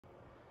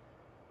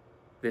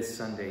This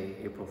Sunday,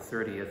 April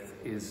 30th,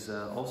 is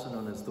also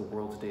known as the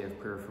World Day of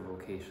Prayer for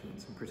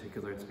Vocations. In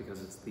particular, it's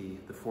because it's the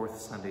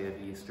fourth Sunday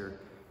of Easter,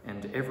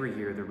 and every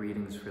year the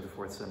readings for the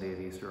fourth Sunday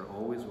of Easter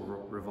always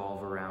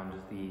revolve around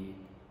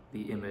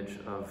the image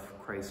of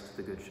Christ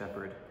the Good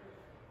Shepherd.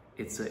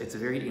 It's a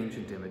very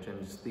ancient image,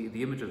 and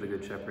the image of the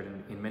Good Shepherd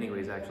in many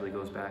ways actually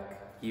goes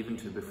back even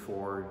to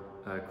before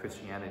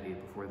Christianity,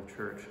 before the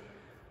Church.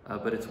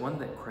 But it's one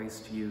that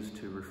Christ used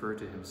to refer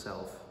to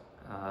himself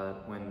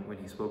when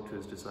he spoke to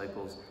his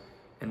disciples,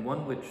 and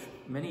one which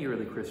many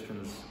early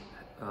Christians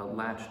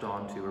latched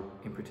onto,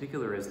 in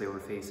particular as they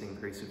were facing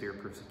very severe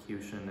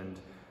persecution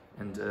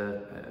and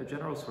a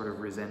general sort of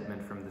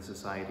resentment from the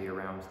society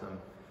around them.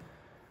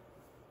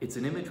 It's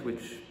an image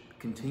which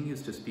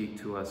continues to speak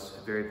to us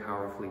very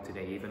powerfully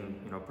today, even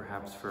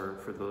perhaps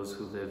for those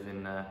who live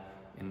in a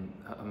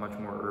much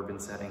more urban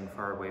setting,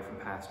 far away from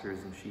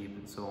pastures and sheep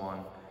and so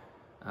on.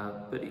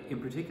 But in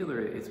particular,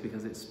 it's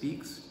because it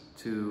speaks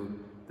to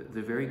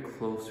the very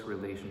close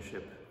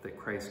relationship that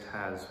Christ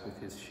has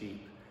with his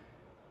sheep.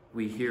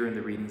 We hear in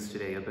the readings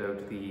today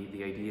about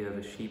the idea of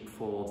a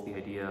sheepfold, the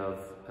idea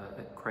of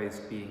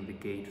Christ being the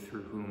gate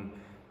through whom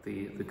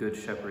the good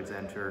shepherds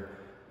enter,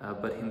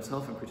 but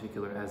himself in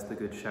particular as the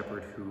good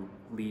shepherd who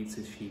leads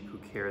his sheep, who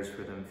cares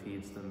for them,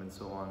 feeds them, and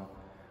so on.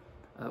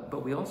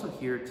 But we also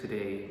hear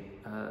today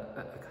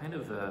a kind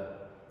of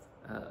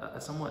a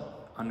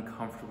somewhat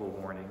uncomfortable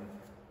warning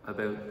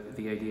about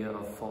the idea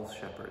of false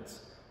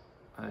shepherds.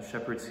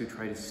 Shepherds who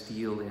try to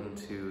steal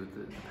into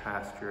the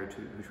pasture,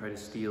 who try to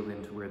steal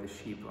into where the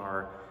sheep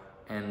are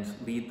and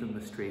lead them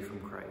astray from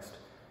Christ.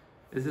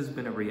 This has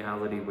been a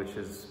reality which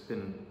has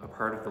been a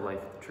part of the life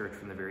of the Church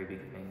from the very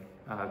beginning.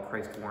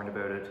 Christ warned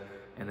about it,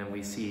 and then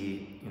we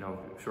see,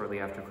 shortly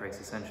after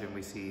Christ's ascension,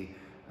 we see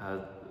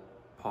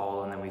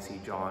Paul and then we see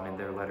John in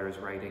their letters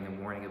writing and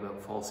warning about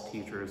false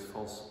teachers,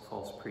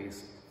 false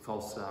priests,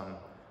 false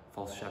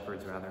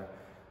shepherds rather,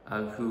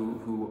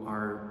 who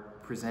are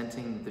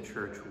presenting the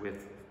Church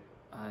with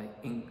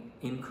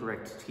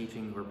incorrect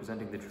teaching, or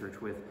presenting the Church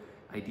with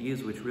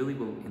ideas which really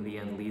will in the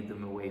end lead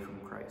them away from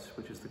Christ,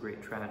 which is the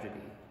great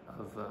tragedy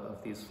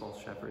of these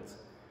false shepherds.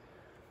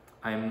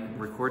 I'm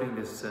recording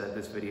this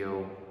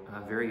video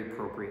very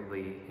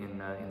appropriately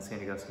in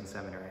St. Augustine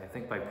Seminary. I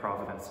think by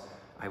providence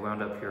I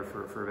wound up here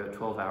for about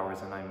 12 hours,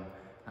 and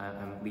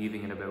I'm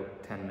leaving in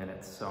about 10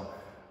 minutes. So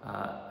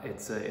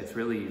it's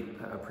really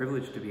a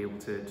privilege to be able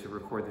to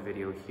record the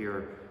video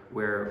here,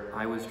 where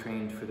I was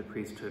trained for the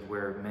priesthood,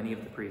 where many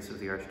of the priests of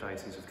the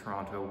Archdiocese of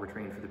Toronto were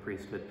trained for the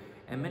priesthood,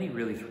 and many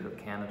really throughout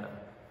Canada.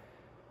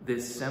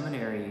 This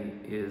seminary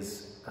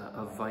is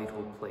a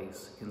vital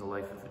place in the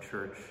life of the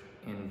Church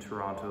in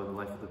Toronto, the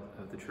life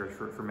of the Church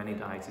for many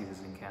dioceses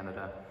in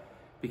Canada,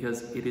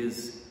 because it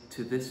is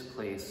to this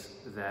place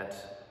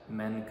that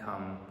men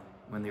come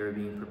when they are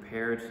being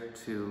prepared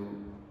to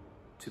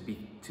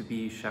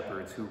be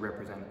shepherds who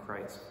represent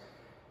Christ.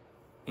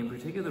 In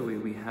particular,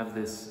 we have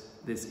this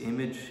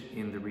image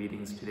in the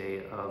readings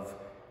today of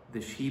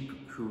the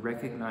sheep who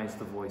recognize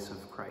the voice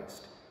of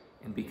Christ,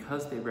 and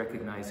because they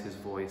recognize his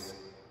voice,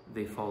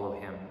 they follow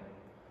him.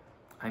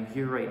 I'm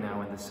here right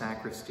now in the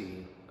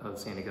sacristy of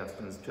St.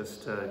 Augustine's,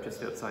 just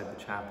outside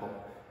the chapel,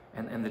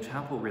 and the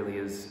chapel really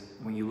is,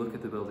 when you look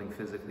at the building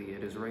physically,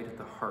 it is right at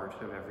the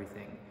heart of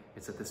everything.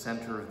 It's at the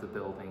center of the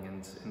building,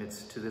 and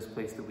it's to this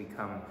place that we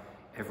come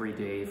every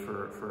day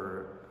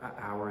for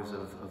hours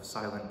of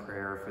silent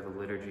prayer, for the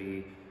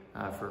liturgy,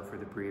 for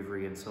the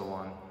breviary, and so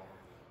on.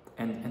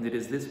 And it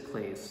is this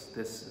place,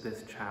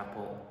 this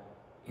chapel,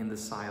 in the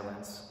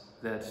silence,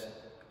 that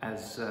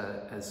as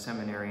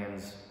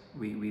seminarians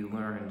we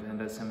learned,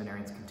 and as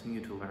seminarians continue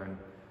to learn,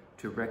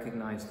 to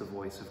recognize the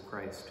voice of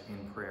Christ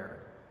in prayer.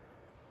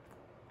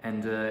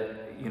 And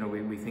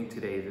we think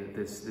today that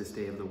this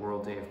day of the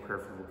World Day of Prayer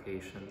for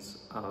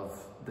Vocations,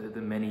 of the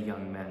many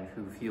young men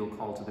who feel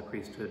called to the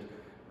priesthood,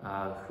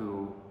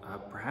 who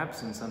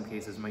perhaps in some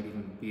cases might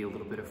even be a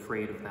little bit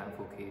afraid of that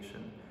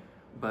vocation,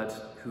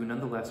 but who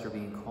nonetheless are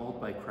being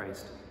called by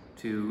Christ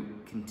to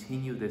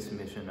continue this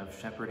mission of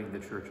shepherding the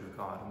Church of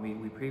God.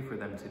 And we pray for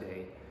them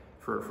today,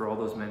 for all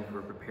those men who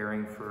are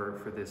preparing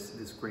for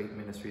this great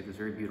ministry, this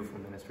very beautiful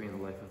ministry in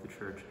the life of the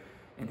Church,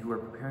 and who are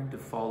preparing to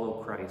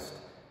follow Christ,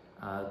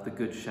 the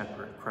Good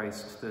Shepherd,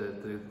 Christ,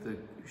 the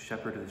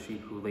shepherd of the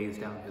sheep who lays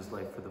down his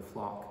life for the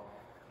flock.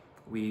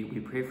 We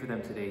pray for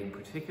them today, in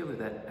particular,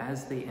 that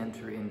as they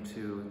enter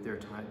into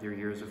their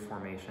years of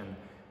formation,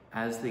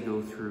 as they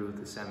go through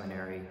the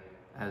seminary,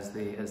 as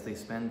they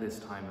spend this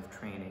time of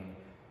training,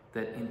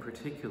 that in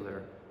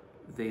particular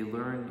they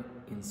learn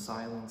in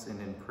silence and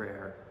in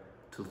prayer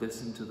to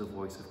listen to the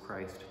voice of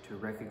Christ, to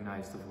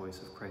recognize the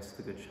voice of Christ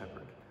the Good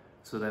Shepherd,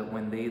 so that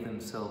when they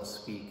themselves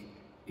speak,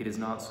 it is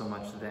not so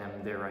much them,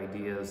 their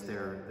ideas,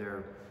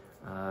 their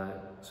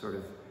sort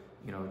of,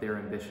 their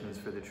ambitions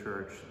for the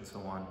Church and so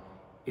on.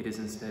 It is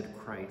instead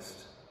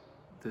Christ,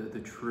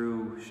 the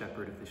true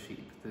shepherd of the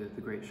sheep,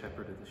 the great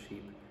shepherd of the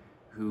sheep,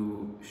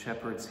 who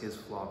shepherds his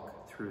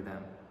flock through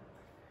them.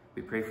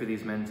 We pray for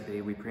these men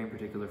today. We pray in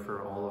particular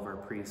for all of our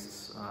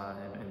priests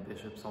and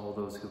bishops, all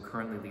those who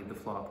currently lead the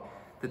flock,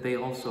 that they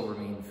also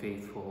remain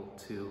faithful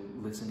to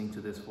listening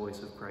to this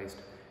voice of Christ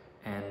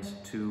and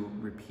to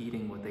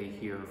repeating what they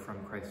hear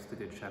from Christ the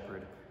Good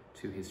Shepherd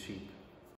to his sheep.